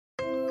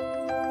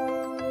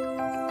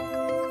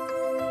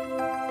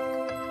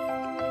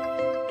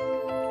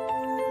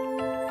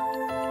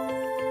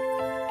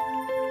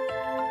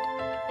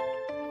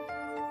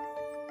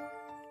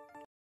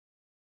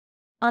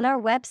On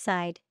our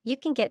website, you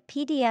can get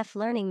PDF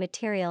learning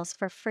materials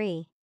for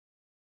free.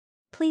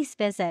 Please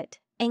visit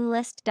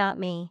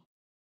englist.me.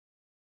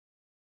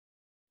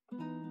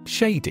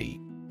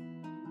 Shady.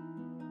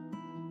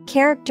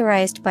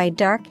 Characterized by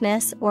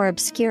darkness or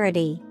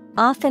obscurity,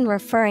 often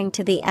referring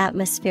to the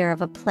atmosphere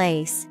of a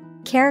place,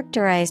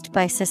 characterized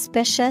by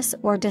suspicious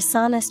or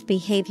dishonest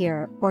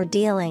behavior or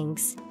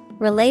dealings,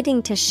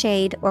 relating to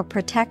shade or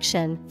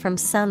protection from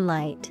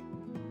sunlight.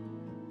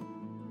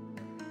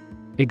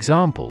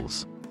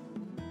 Examples: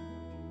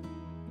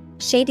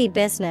 Shady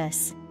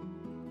business.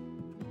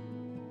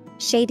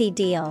 Shady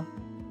deal.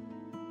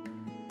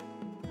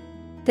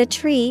 The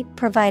tree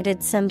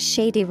provided some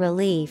shady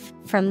relief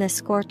from the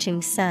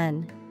scorching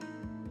sun.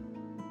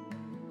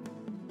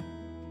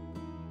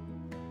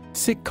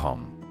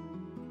 Sitcom.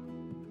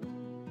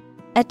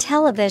 A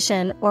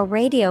television or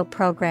radio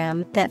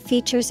program that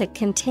features a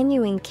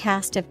continuing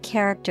cast of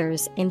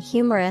characters in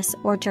humorous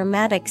or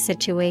dramatic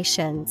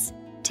situations,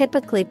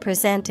 typically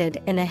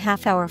presented in a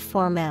half-hour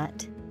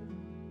format.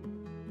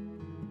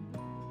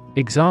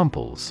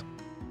 Examples: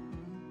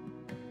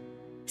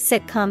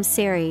 Sitcom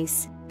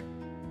series.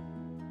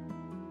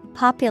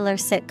 Popular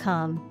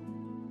sitcom.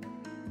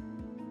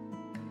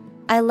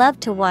 I love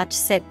to watch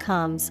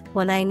sitcoms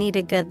when I need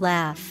a good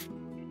laugh.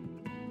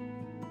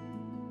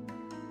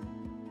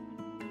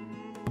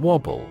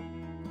 Wobble.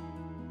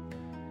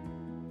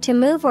 To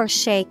move or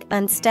shake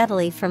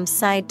unsteadily from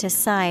side to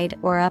side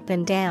or up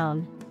and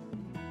down.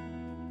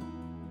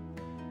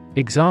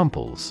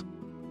 Examples: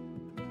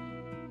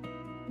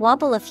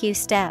 Wobble a few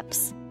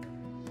steps.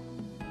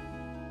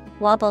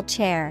 Wobble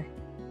chair.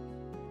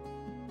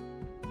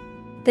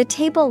 The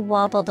table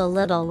wobbled a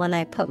little when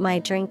I put my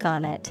drink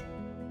on it.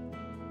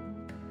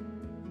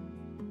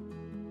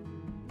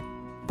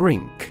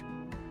 Brink.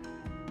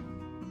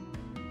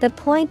 The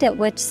point at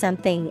which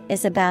something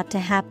is about to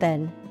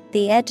happen,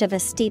 the edge of a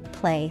steep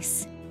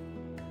place.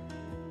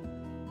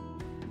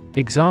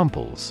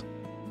 Examples: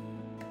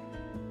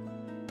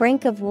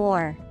 Brink of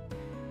war.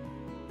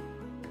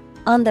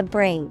 On the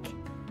brink.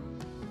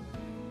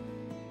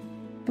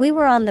 We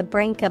were on the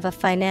brink of a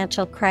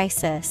financial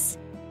crisis.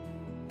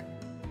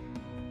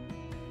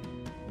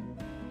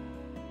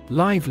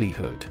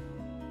 Livelihood.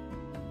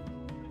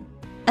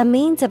 A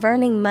means of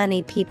earning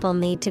money people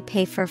need to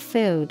pay for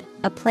food,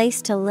 a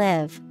place to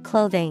live,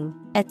 clothing,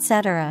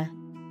 etc.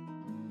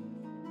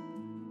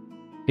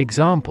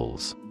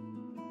 Examples: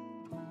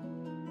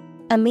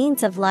 A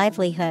means of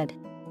livelihood.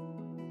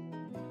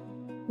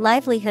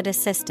 Livelihood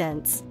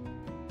assistance.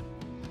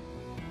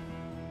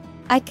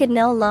 I could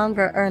no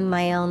longer earn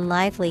my own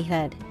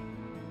livelihood.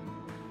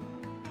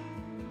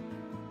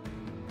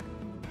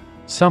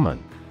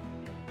 Summon.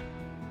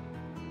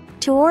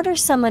 To order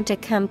someone to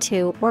come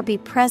to or be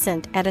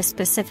present at a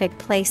specific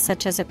place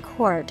such as a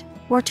court,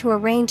 or to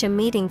arrange a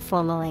meeting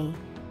formally.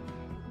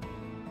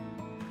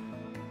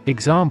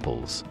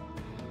 Examples: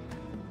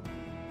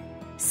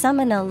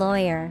 Summon a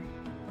lawyer.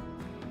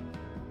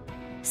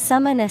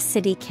 Summon a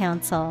city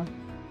council.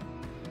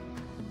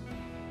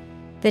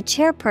 The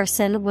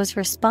chairperson was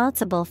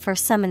responsible for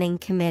summoning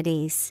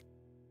committees.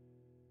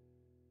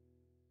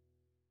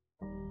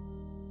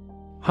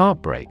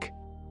 Heartbreak.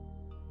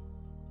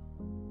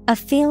 A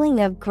feeling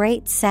of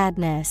great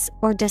sadness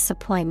or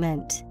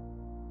disappointment.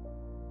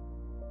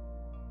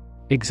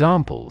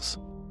 Examples: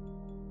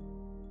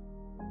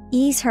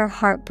 Ease her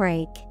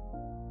heartbreak.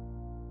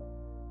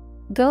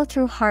 Go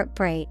through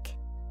heartbreak.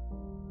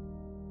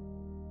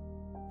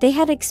 They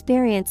had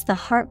experienced the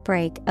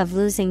heartbreak of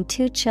losing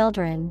 2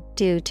 children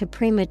due to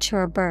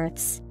premature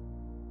births.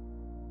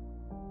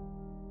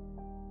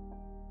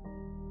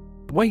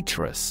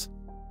 Waitress.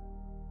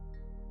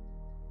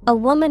 A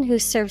woman who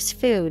serves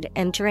food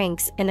and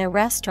drinks in a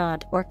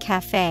restaurant or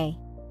cafe.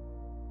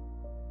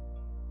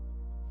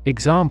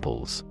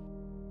 Examples: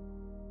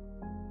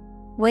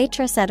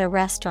 Waitress at a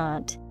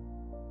restaurant.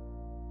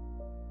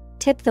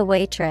 Tip the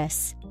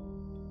waitress.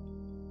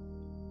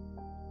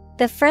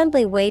 The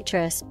friendly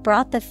waitress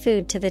brought the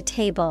food to the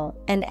table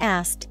and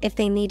asked if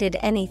they needed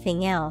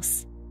anything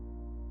else.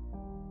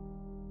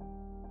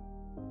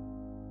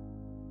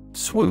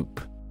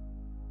 Swoop.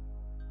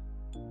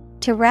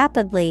 To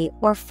rapidly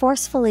or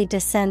forcefully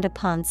descend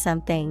upon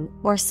something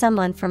or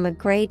someone from a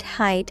great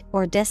height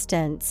or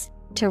distance,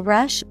 to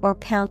rush or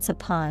pounce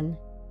upon.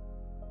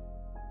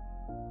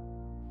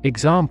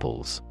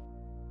 Examples: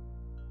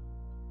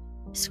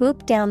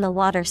 Swoop down the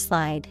water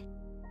slide.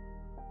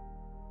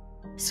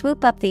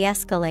 Swoop up the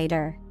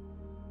escalator.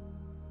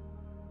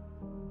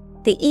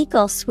 The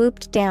eagle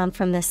swooped down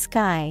from the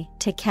sky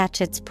to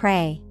catch its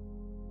prey.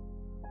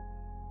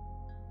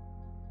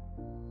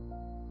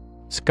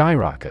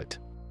 Skyrocket.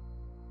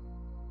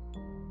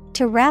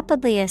 To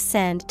rapidly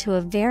ascend to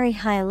a very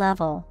high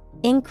level,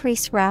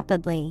 increase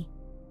rapidly.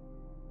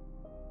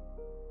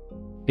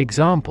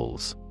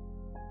 Examples: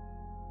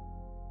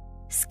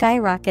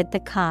 Skyrocket the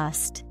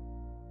cost.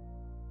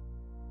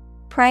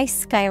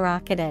 Price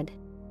skyrocketed.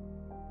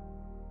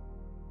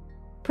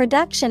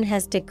 Production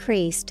has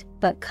decreased,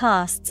 but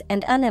costs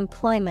and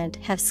unemployment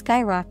have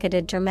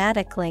skyrocketed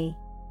dramatically.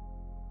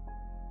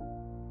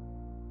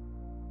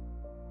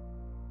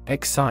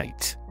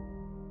 Excite.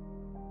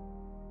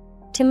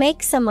 To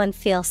make someone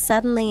feel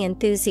suddenly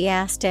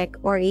enthusiastic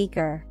or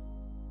eager.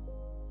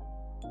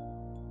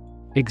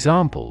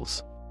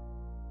 Examples: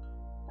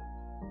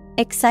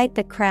 Excite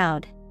the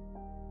crowd.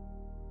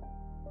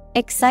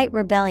 Excite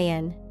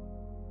rebellion.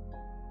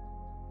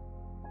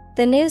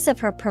 The news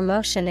of her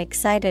promotion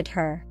excited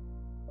her.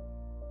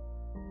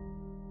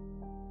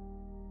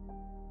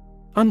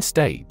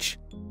 Unstage.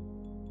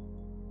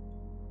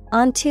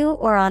 Onto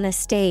or on a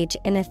stage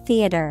in a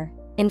theater,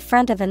 in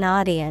front of an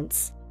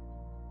audience.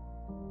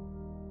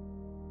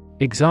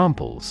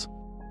 Examples: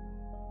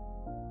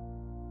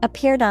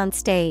 Appeared on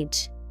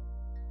stage.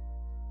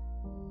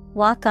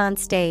 Walk on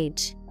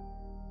stage.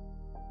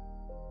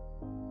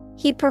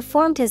 He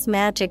performed his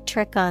magic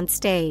trick on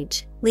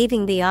stage,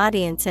 leaving the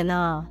audience in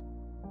awe.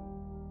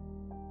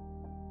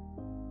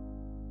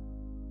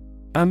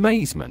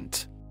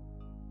 Amazement.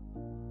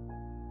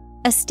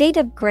 A state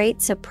of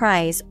great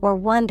surprise or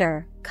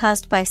wonder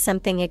caused by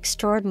something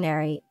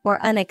extraordinary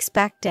or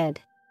unexpected.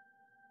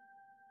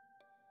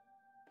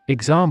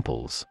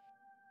 Examples: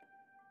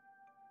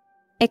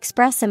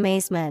 Express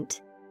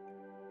amazement.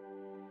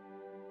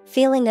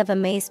 Feeling of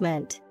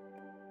amazement.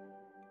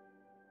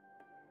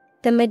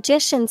 The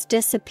magician's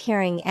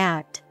disappearing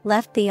act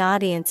left the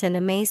audience in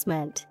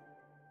amazement.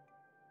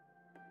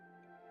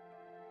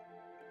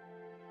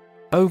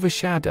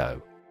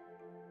 Overshadow.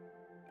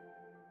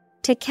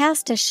 To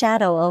cast a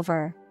shadow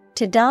over,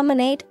 to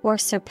dominate or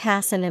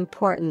surpass in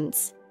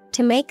importance,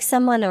 to make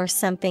someone or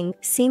something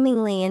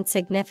seemingly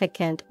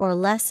insignificant or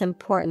less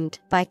important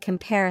by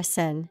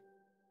comparison.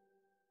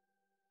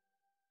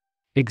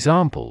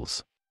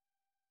 Examples: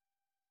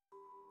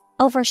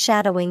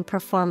 Overshadowing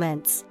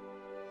performance.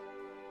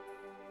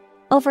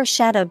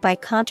 Overshadowed by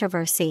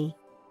controversy.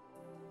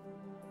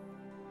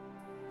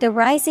 The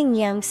rising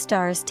young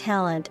star's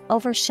talent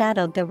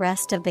overshadowed the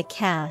rest of the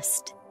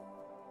cast.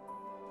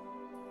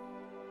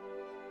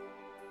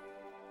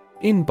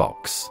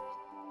 Inbox.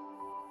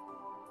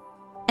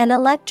 An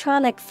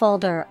electronic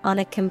folder on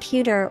a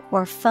computer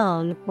or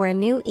phone where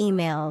new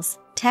emails,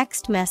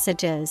 text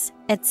messages,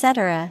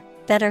 etc.,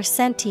 that are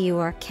sent to you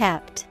are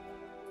kept.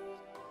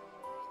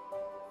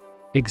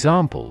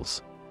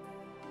 Examples: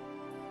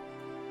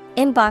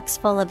 Inbox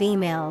full of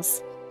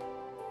emails.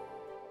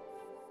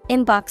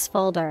 Inbox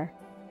folder.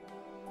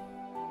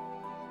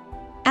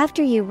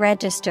 After you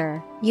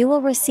register, you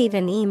will receive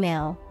an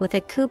email with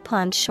a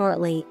coupon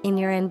shortly in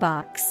your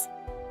inbox.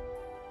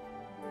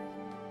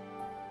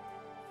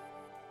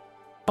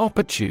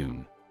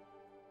 Opportune.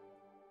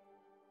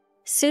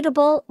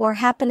 Suitable or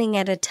happening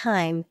at a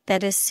time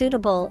that is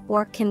suitable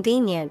or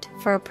convenient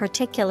for a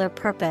particular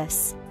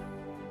purpose.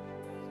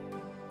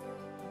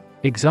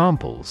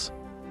 Examples: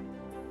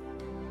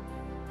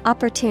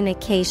 Opportune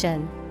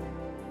occasion.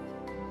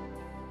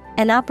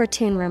 An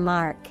opportune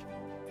remark.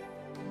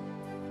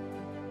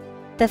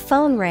 The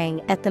phone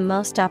rang at the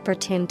most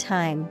opportune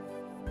time.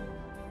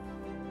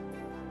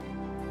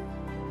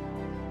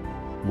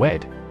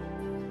 Wed.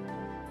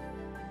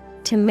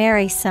 To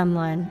marry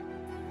someone.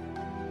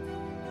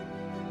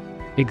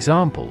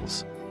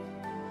 Examples: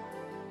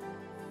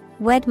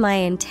 Wed my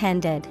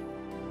intended.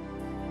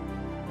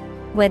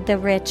 Wed the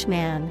rich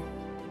man.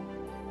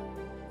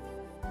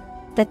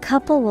 The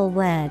couple will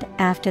wed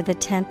after the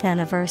 10th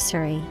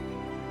anniversary.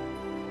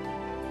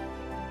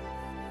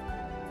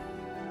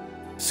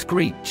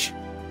 Screech.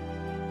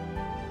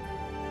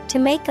 To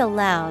make a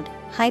loud,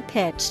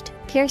 high-pitched,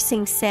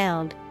 piercing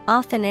sound,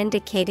 often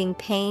indicating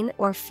pain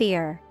or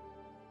fear.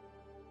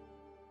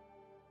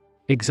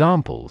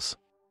 Examples: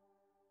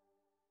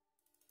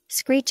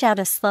 Screech out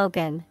a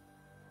slogan.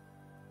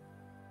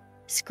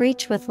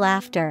 Screech with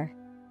laughter.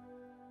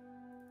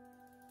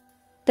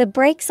 The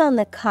brakes on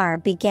the car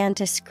began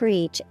to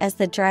screech as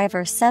the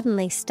driver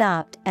suddenly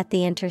stopped at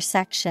the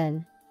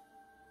intersection.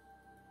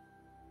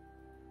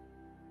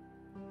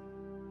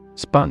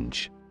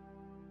 Sponge.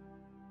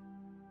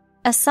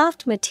 A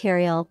soft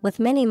material with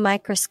many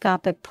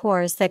microscopic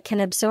pores that can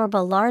absorb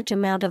a large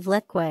amount of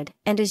liquid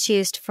and is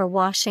used for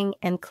washing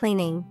and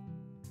cleaning.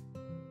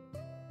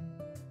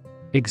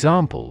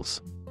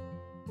 Examples: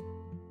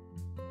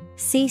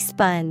 Sea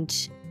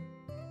sponge.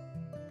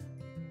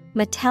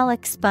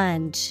 Metallic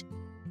sponge.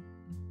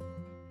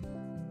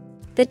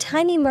 The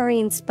tiny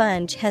marine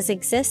sponge has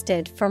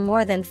existed for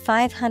more than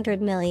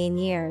 500 million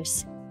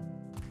years.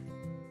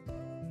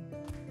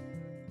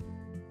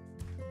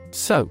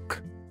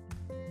 Soak.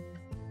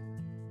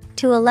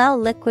 To allow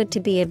liquid to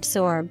be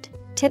absorbed,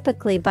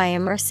 typically by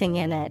immersing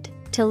in it,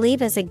 to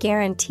leave as a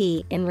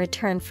guarantee in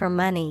return for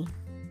money.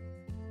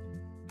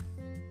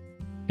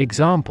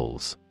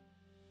 Examples: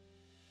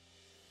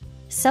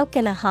 Soak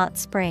in a hot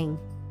spring.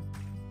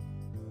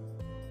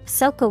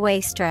 Soak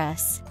away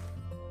stress.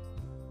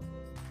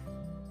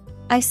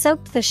 I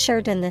soaked the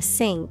shirt in the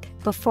sink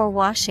before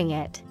washing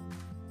it.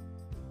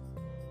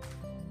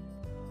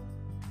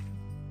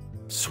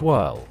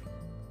 Swirl.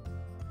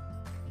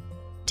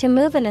 To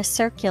move in a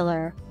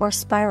circular or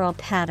spiral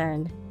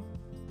pattern.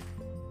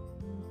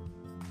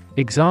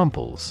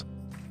 Examples: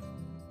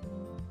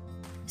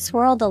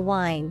 Swirl the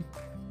wine.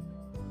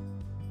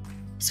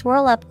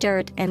 Swirl up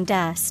dirt and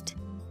dust.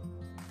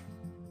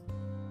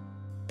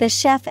 The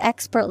chef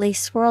expertly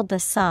swirled the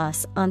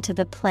sauce onto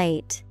the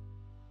plate.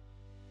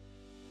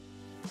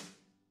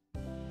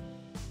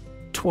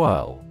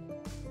 Twirl.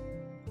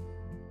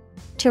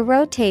 To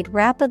rotate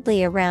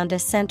rapidly around a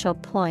central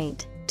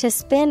point, to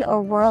spin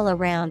or whirl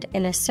around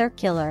in a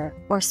circular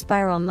or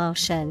spiral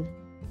motion.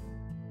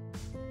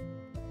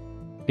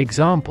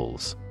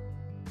 Examples: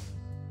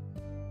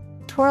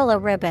 Twirl a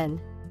ribbon.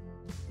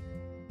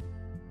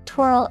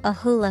 Twirl a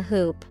hula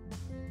hoop.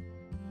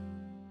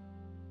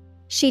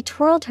 She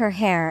twirled her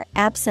hair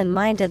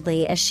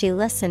absent-mindedly as she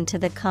listened to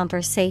the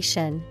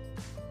conversation.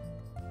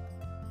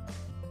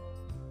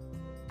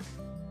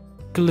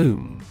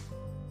 Gloom.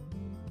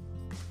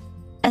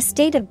 A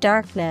state of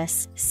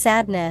darkness,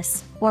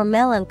 sadness, or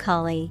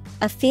melancholy,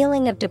 a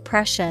feeling of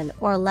depression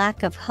or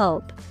lack of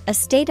hope, a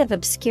state of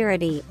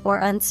obscurity or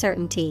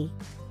uncertainty.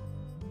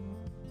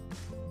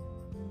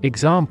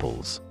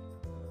 Examples: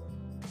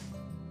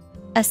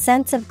 A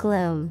sense of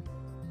gloom.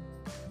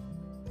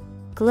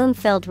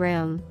 Gloom-filled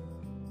room.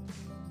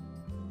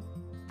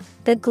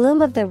 The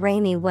gloom of the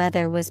rainy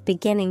weather was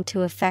beginning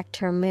to affect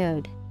her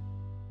mood.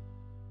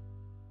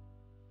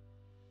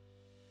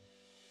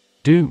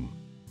 Doom.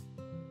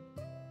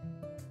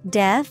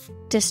 Death,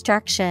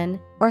 destruction,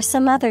 or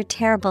some other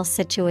terrible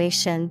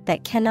situation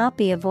that cannot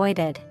be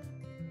avoided.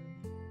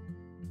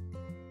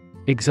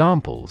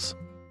 Examples: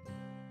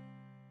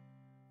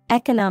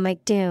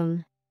 Economic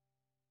doom.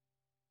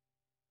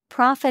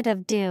 Prophet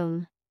of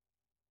doom.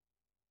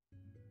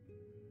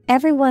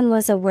 Everyone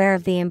was aware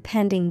of the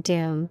impending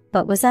doom,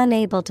 but was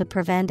unable to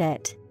prevent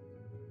it.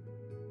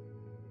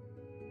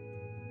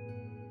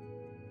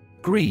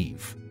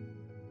 Grieve.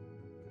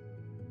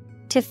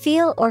 To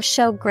feel or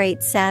show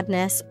great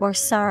sadness or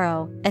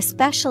sorrow,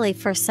 especially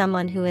for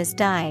someone who has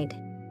died.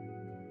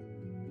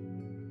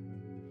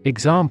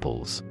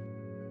 Examples: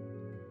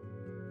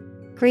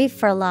 Grieve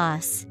for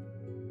loss.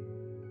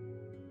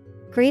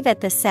 Grieve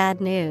at the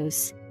sad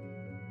news.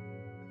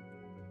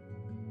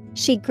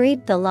 She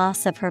grieved the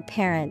loss of her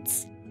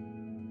parents.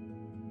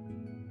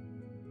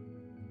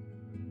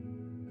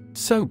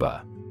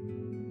 Sober.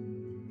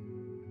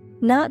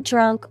 Not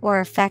drunk or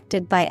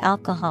affected by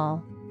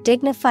alcohol,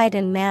 dignified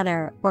in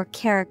manner or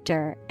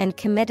character and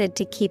committed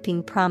to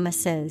keeping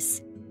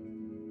promises.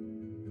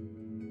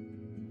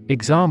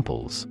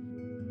 Examples: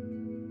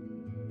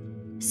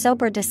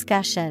 Sober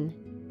discussion.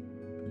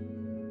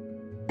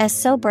 As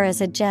sober as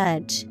a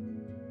judge.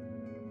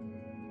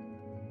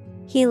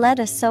 He led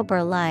a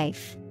sober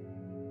life.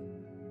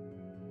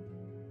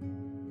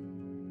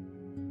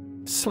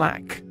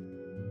 Slack.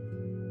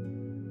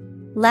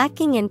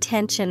 Lacking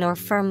intention or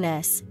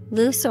firmness,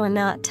 loose or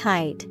not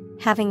tight,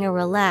 having a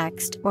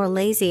relaxed or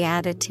lazy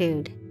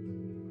attitude.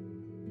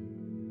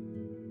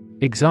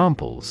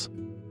 Examples: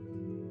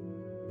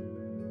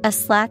 A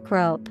slack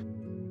rope.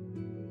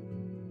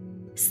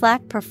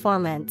 Slack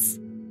performance.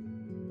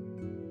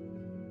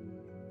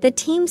 The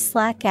team's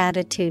slack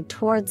attitude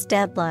towards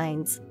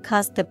deadlines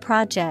caused the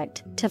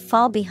project to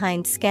fall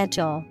behind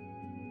schedule.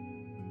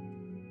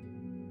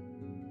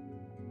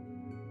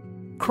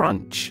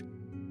 Crunch.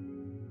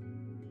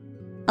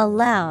 A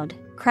loud,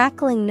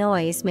 crackling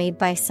noise made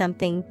by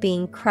something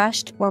being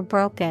crushed or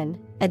broken,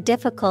 a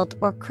difficult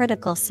or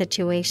critical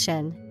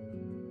situation.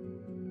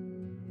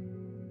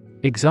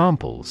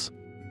 Examples: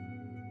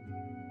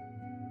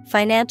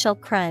 Financial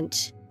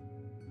crunch.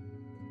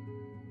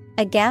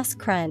 A gas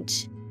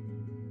crunch.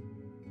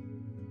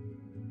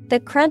 The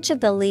crunch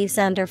of the leaves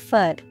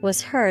underfoot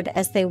was heard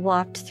as they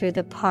walked through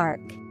the park.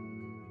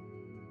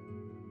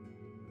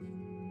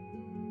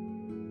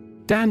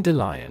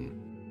 Dandelion.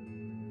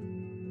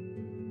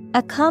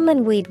 A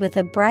common weed with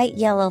a bright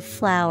yellow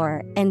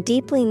flower and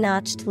deeply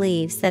notched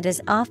leaves that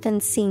is often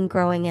seen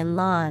growing in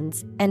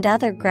lawns and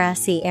other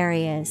grassy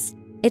areas.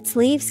 Its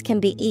leaves can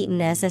be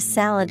eaten as a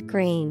salad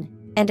green,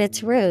 and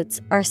its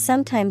roots are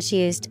sometimes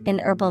used in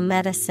herbal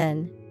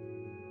medicine.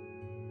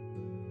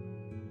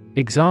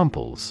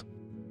 Examples: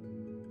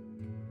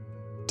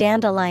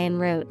 Dandelion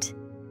root.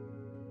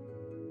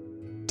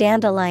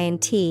 Dandelion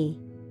tea.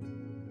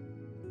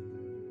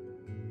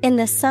 In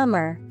the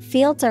summer,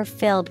 fields are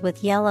filled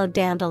with yellow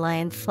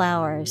dandelion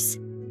flowers.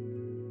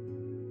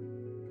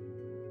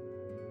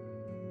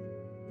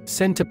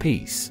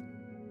 Centerpiece.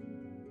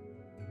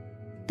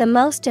 The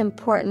most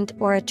important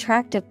or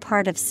attractive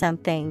part of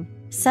something,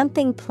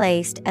 something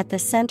placed at the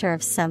center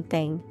of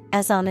something,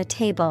 as on a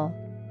table.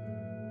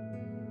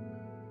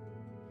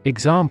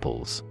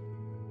 Examples: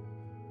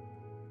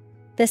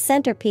 The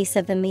centerpiece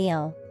of the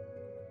meal.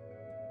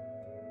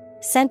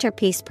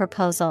 Centerpiece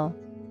proposal.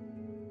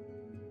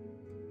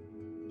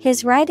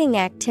 His writing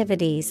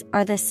activities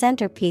are the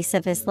centerpiece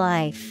of his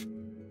life.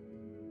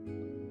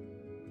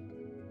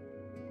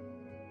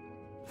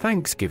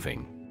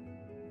 Thanksgiving.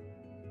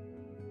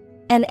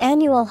 An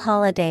annual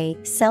holiday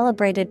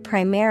celebrated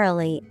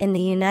primarily in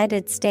the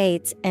United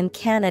States and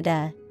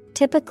Canada,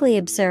 typically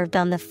observed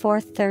on the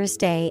fourth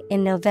Thursday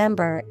in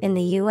November in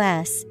the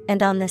U.S.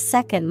 and on the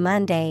second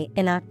Monday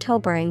in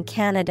October in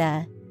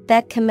Canada,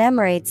 that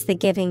commemorates the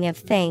giving of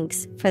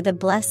thanks for the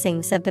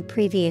blessings of the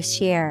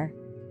previous year.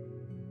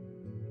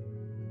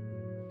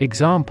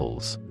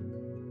 Examples: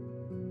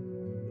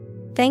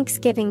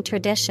 Thanksgiving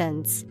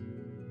traditions.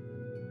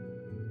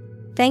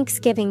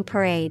 Thanksgiving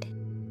parade.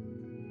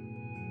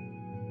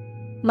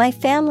 My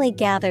family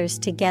gathers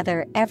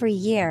together every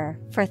year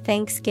for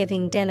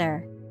Thanksgiving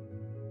dinner.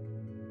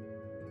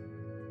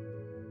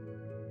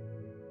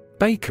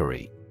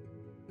 Bakery.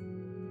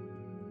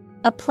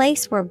 A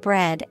place where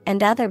bread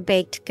and other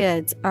baked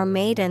goods are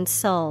made and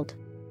sold.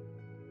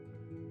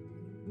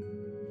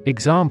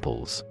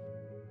 Examples: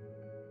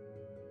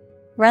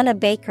 Run a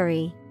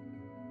bakery.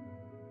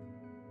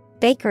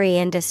 Bakery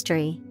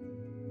industry.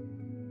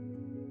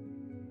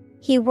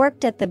 He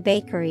worked at the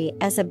bakery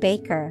as a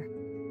baker.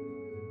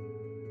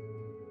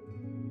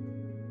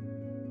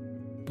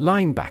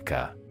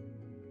 Linebacker.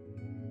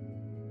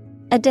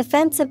 A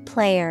defensive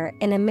player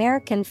in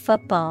American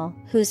football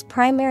whose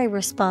primary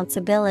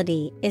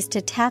responsibility is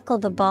to tackle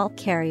the ball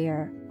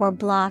carrier or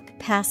block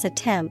pass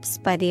attempts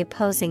by the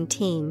opposing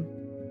team.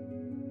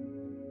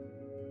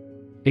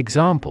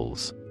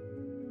 Examples: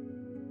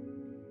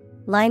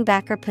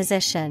 Linebacker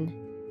position.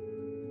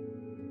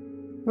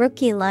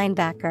 Rookie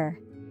linebacker.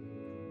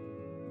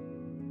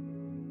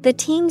 The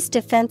team's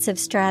defensive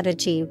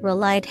strategy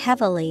relied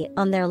heavily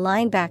on their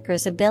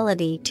linebackers'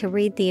 ability to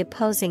read the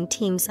opposing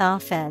team's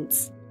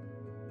offense.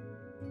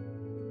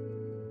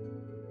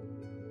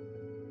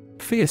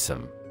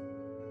 Fearsome.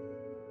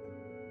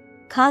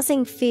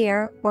 Causing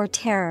fear or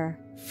terror,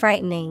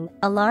 frightening,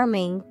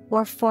 alarming,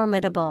 or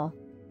formidable.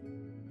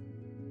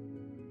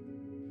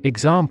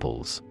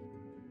 Examples: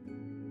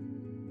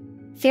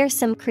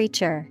 Fearsome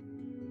creature.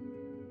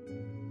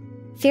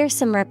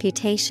 Fearsome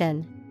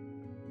reputation.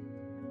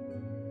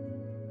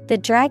 The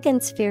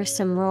dragon's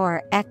fearsome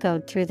roar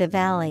echoed through the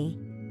valley.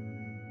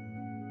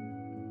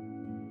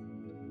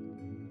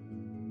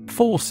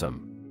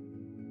 Foursome.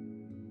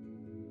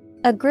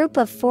 A group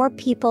of four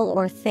people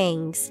or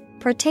things,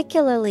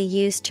 particularly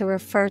used to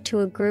refer to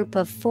a group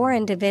of four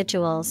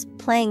individuals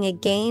playing a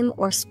game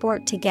or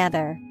sport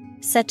together,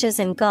 such as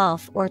in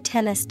golf or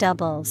tennis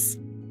doubles.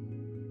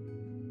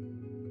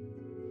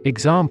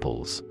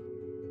 Examples: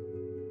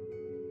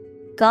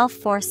 Golf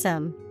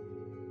foursome.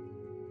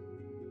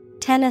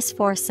 Tennis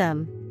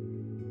foursome.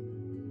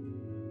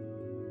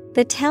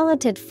 The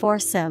talented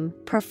foursome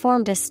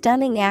performed a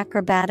stunning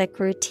acrobatic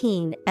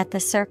routine at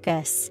the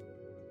circus.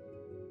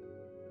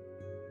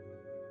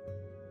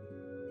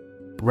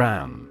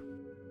 Ram.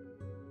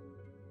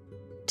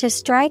 To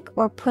strike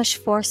or push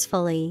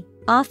forcefully,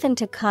 often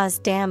to cause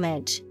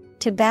damage,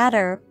 to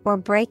batter or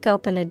break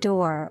open a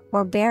door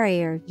or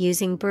barrier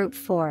using brute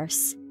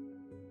force.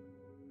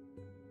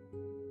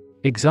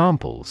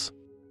 Examples: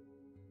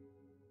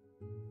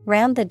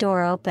 Ram the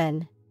door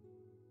open.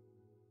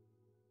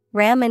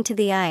 Ram into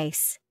the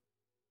ice.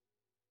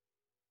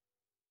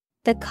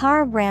 The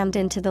car rammed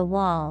into the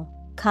wall,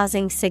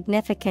 causing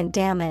significant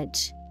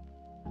damage.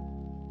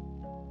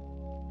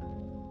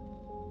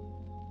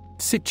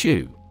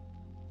 Situ.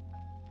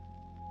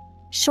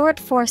 Short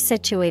for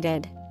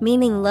situated,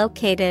 meaning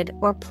located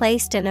or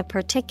placed in a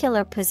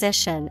particular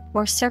position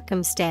or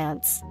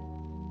circumstance.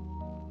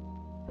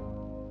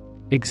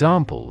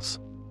 Examples: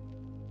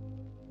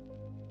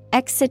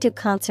 Ex situ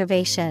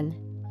conservation.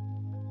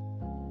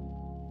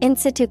 In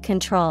situ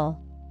control.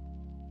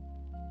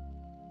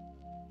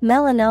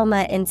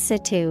 Melanoma in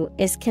situ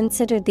is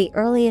considered the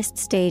earliest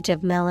stage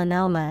of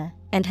melanoma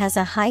and has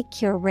a high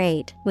cure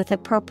rate with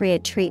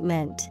appropriate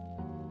treatment.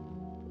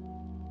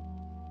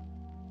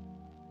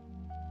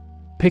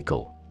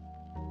 Pickle.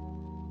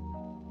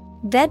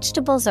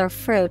 Vegetables or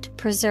fruit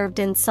preserved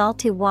in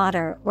salty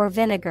water or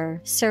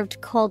vinegar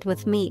served cold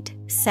with meat,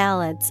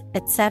 salads,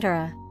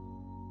 etc.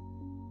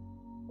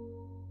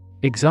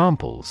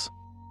 Examples: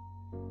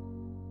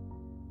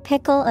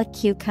 Pickle a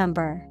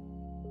cucumber.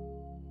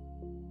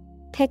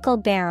 Pickle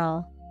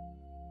barrel.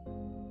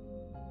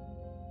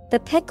 The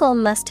pickle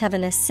must have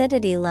an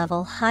acidity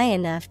level high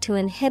enough to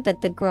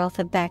inhibit the growth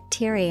of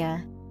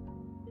bacteria.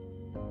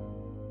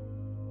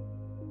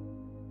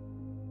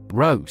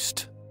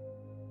 Roast.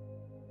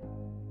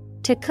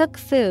 To cook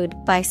food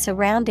by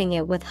surrounding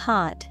it with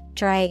hot,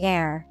 dry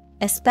air,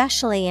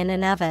 especially in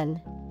an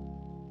oven.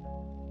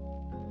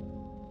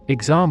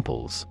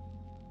 Examples: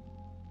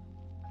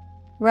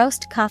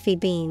 Roast coffee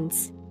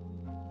beans.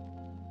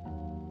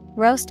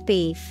 Roast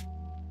beef.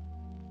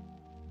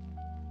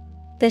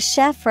 The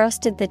chef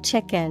roasted the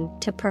chicken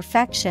to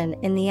perfection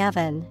in the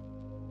oven.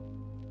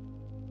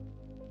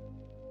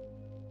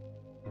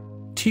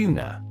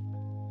 Tuna.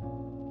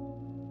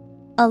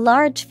 A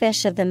large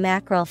fish of the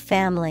mackerel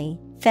family,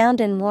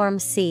 found in warm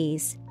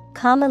seas,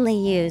 commonly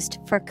used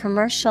for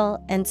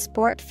commercial and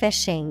sport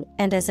fishing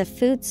and as a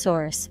food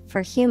source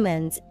for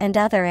humans and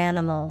other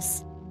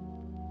animals.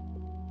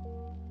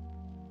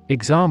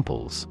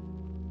 Examples: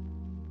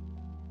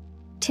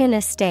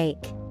 Tuna steak.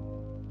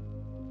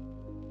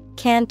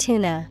 Canned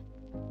tuna.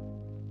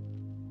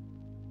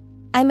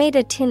 I made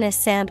a tuna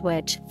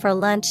sandwich for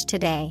lunch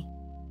today.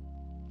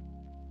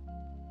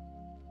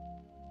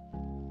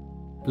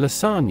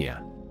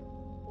 Lasagna.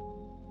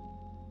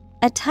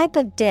 A type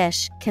of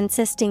dish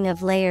consisting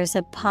of layers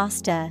of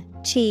pasta,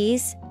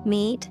 cheese,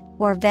 meat,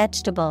 or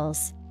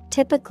vegetables,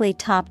 typically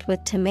topped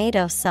with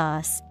tomato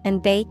sauce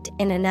and baked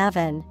in an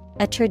oven,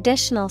 a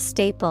traditional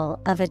staple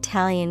of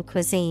Italian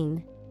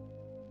cuisine.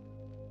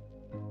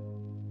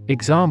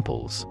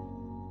 Examples: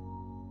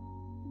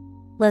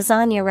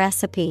 Lasagna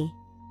recipe.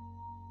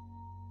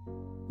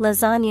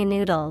 Lasagna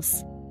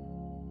noodles.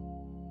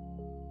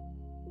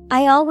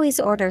 I always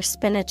order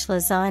spinach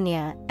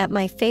lasagna at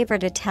my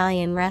favorite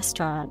Italian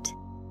restaurant.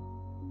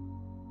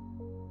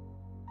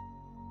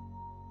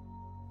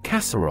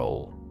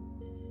 Casserole.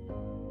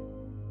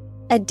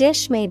 A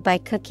dish made by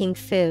cooking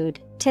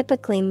food,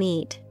 typically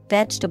meat,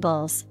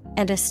 vegetables,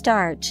 and a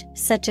starch,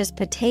 such as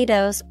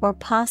potatoes or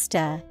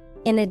pasta,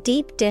 in a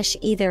deep dish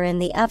either in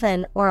the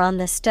oven or on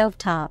the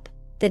stovetop,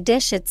 the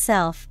dish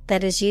itself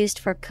that is used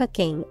for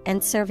cooking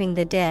and serving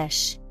the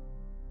dish.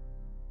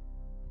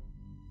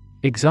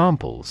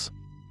 Examples: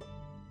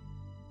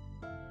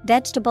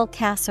 Vegetable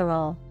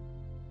casserole.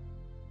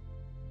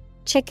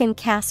 Chicken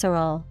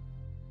casserole.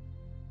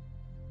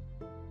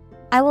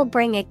 I will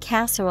bring a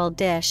casserole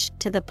dish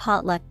to the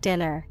potluck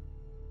dinner.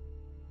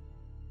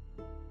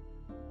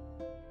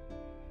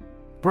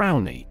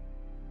 Brownie.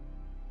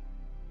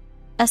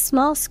 A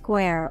small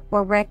square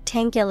or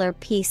rectangular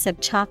piece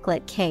of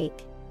chocolate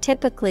cake,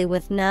 typically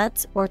with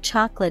nuts or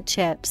chocolate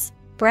chips.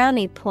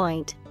 Brownie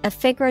point, a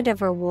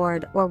figurative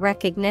reward or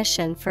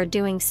recognition for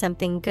doing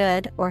something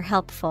good or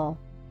helpful.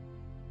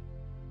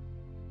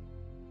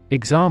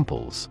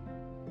 Examples: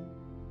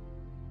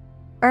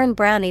 Earn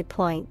brownie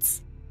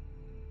points.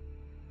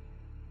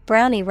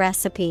 Brownie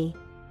recipe.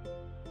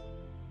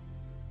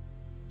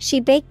 She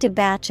baked a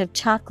batch of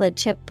chocolate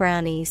chip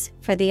brownies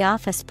for the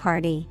office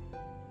party.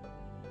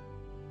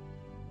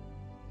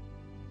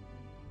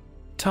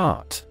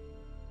 Tart.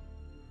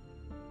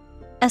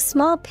 A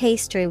small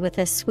pastry with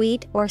a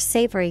sweet or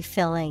savory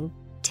filling,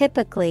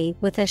 typically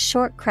with a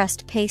short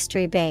crust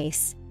pastry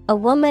base. A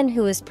woman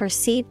who is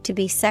perceived to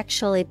be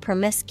sexually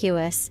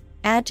promiscuous.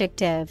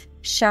 Adjective,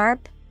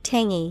 sharp,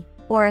 tangy,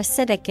 or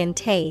acidic in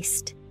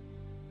taste.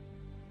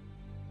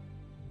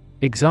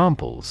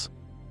 Examples: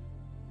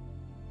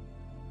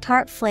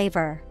 Tart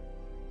flavor.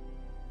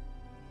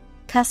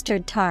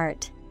 Custard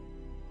tart.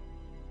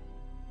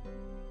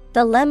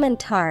 The lemon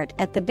tart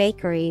at the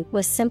bakery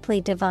was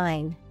simply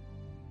divine.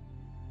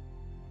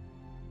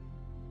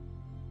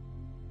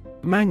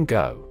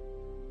 Mango.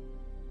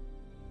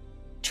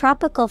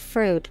 Tropical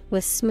fruit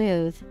with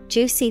smooth,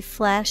 juicy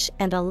flesh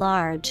and a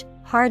large,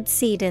 hard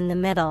seed in the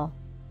middle.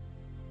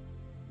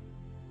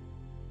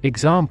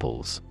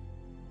 Examples: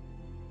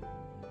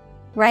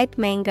 Ripe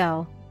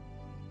mango.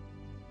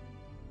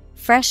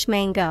 Fresh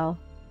mango.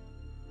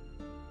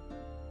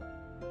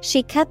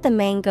 She cut the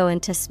mango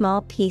into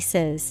small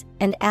pieces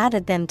and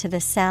added them to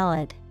the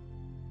salad.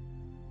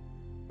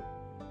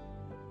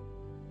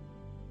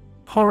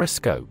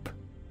 Horoscope.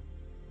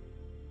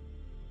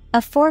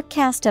 A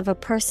forecast of a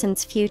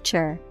person's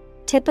future,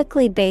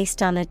 typically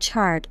based on a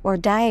chart or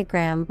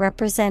diagram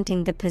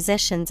representing the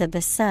positions of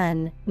the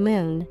sun,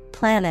 moon,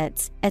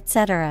 planets,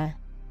 etc.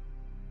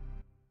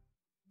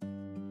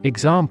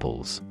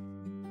 Examples: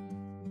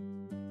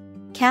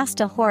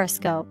 Cast a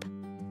horoscope.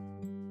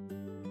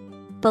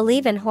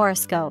 Believe in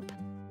horoscope.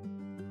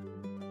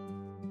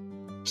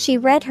 She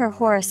read her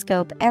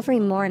horoscope every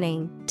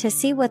morning to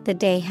see what the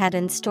day had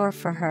in store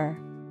for her.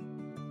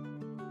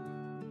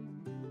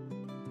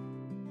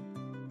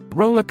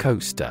 Roller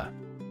coaster.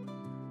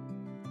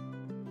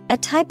 A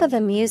type of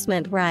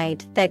amusement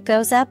ride that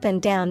goes up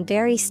and down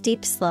very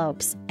steep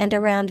slopes and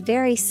around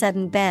very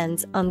sudden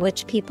bends on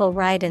which people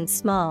ride in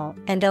small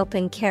and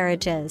open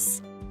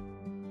carriages.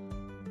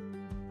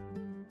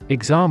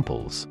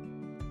 Examples: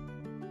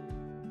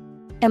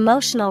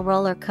 Emotional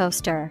roller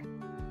coaster.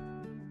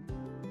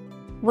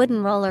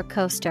 Wooden roller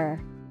coaster.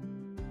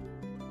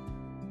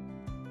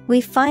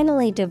 We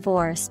finally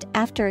divorced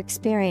after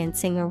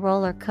experiencing a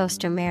roller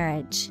coaster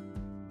marriage.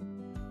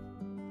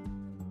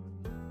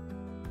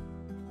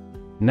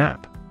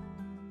 Nap.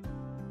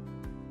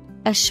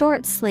 A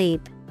short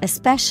sleep,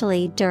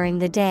 especially during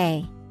the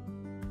day.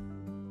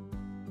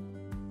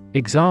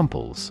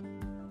 Examples: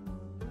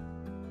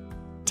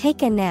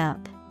 Take a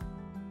nap.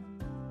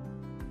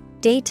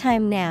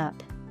 Daytime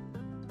nap.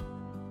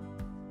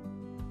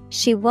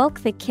 She woke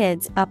the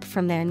kids up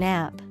from their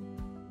nap.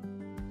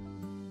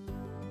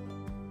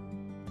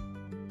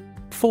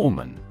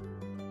 Foreman.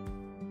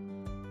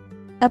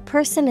 A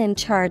person in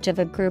charge of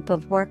a group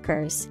of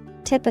workers,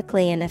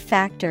 typically in a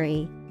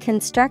factory,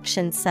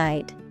 construction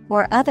site,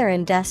 or other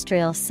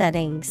industrial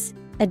settings.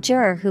 A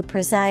juror who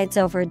presides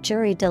over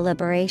jury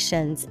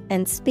deliberations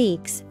and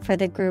speaks for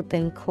the group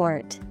in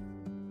court.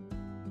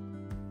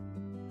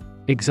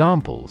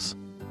 Examples: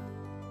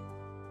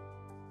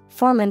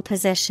 Foreman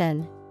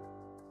position.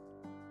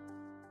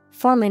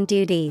 Foreman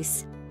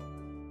duties.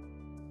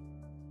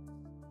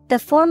 The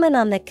foreman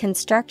on the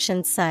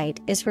construction site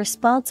is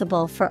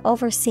responsible for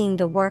overseeing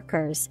the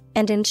workers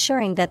and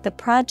ensuring that the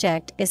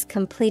project is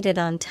completed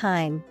on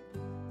time.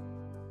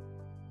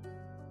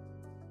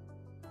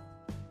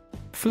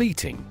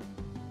 Fleeting.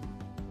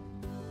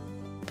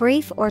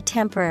 Brief or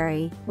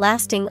temporary,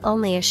 lasting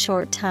only a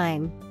short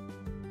time.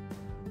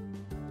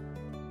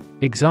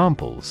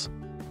 Examples: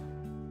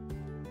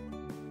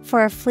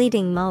 For a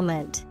fleeting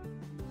moment.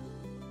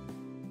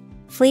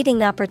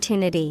 Fleeting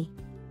opportunity.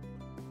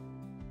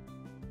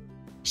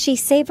 She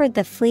savored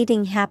the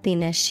fleeting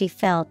happiness she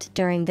felt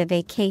during the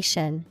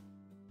vacation.